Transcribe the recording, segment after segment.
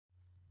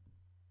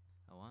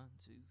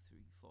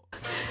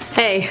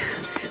Hey,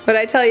 what'd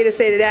I tell you to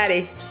say to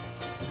Daddy?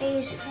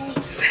 It's a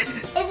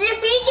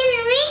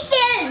freaking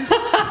weekend!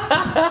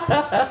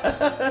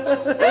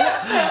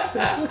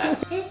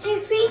 It's a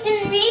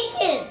freaking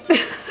weekend!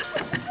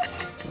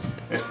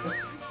 You're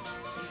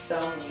so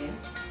mean.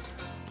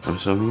 I'm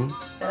so mean?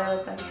 That I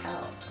look like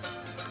hell.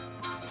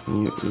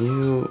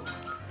 You...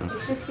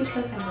 It's just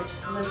because I would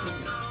listen to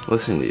you.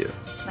 Listen to you.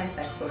 It's my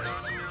sex voice.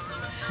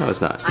 No,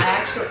 it's not. I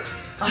actually...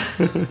 I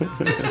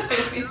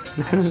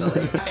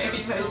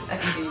mean my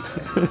sexy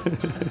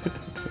voice.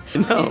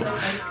 No. I mean like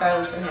my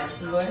Scarlett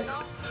Johansson voice.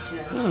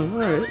 Yeah. Oh,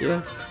 alright,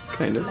 yeah.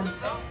 Kind of. I'm sick.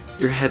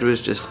 Your head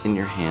was just in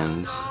your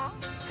hands.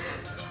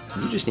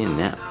 You just need a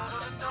nap.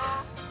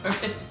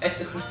 I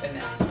just want a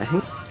nap. I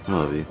think I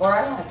love you. Or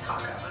I want a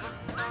taco.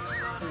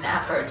 A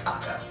nap or a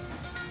taco.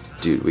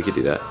 Dude, we could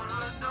do that.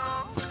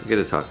 Let's go get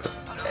a taco.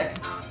 Okay.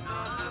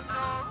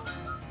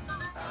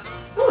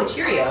 Ooh, a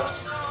Cheerio.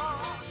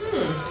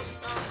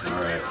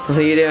 Alright. What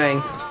are you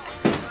doing?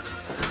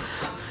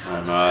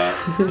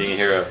 I'm being a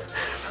hero.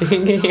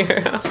 Being a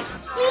hero.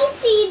 We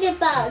see the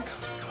bug.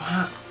 Come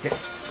on. Yeah.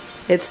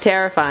 It's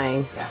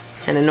terrifying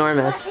and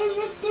enormous. What is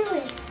it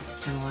doing?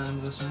 Gonna let him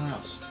go somewhere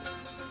else.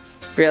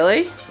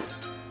 Really?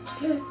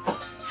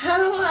 How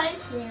do I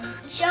feel?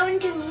 Showing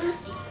to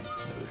Lucy.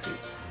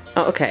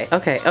 Oh, okay. I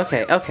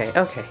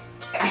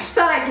just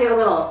thought I'd give a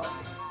little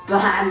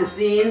behind the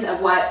scenes of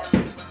what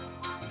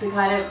the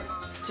kind of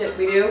shit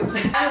we do.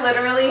 I'm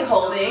literally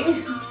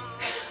holding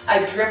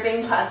a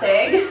dripping pus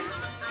egg,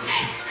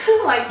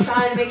 like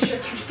trying to make sure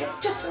Kendra gets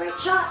just the right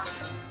shot.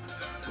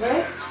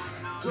 Right?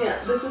 Yeah,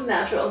 this is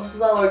natural. This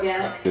is all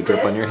organic. You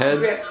drip on your head?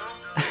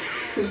 Drips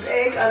poop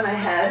egg on my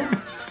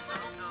head.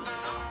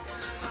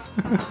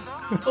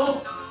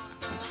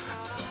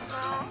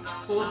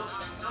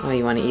 Oh,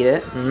 you want to eat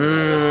it?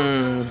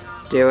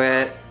 Do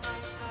it.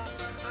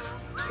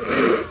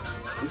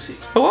 Lucy.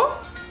 Oh.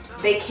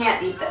 They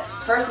can't eat this.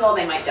 First of all,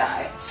 they might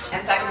die.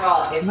 And second of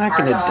all, if I'm not our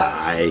gonna dogs,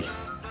 die.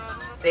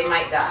 they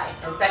might die.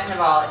 And second of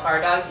all, if our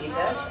dogs eat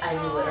this,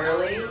 I'm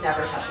literally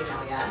never touching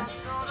them again.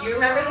 Do you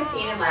remember the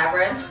scene in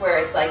Labyrinth where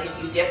it's like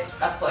if you dip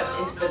a foot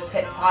into the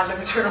pit pond of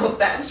eternal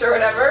stench or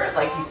whatever,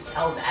 like you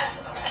smell that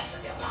for the rest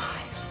of your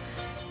life.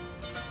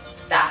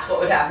 That's what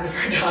would happen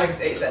if our dogs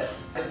ate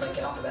this. I'd like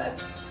get off the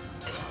bed.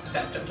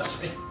 Don't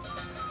touch me.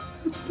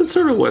 That's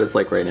sort of what it's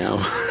like right now.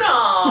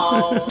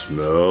 No.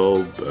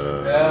 Smell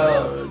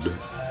bad.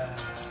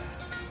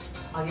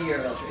 I'll give you a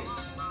real treat.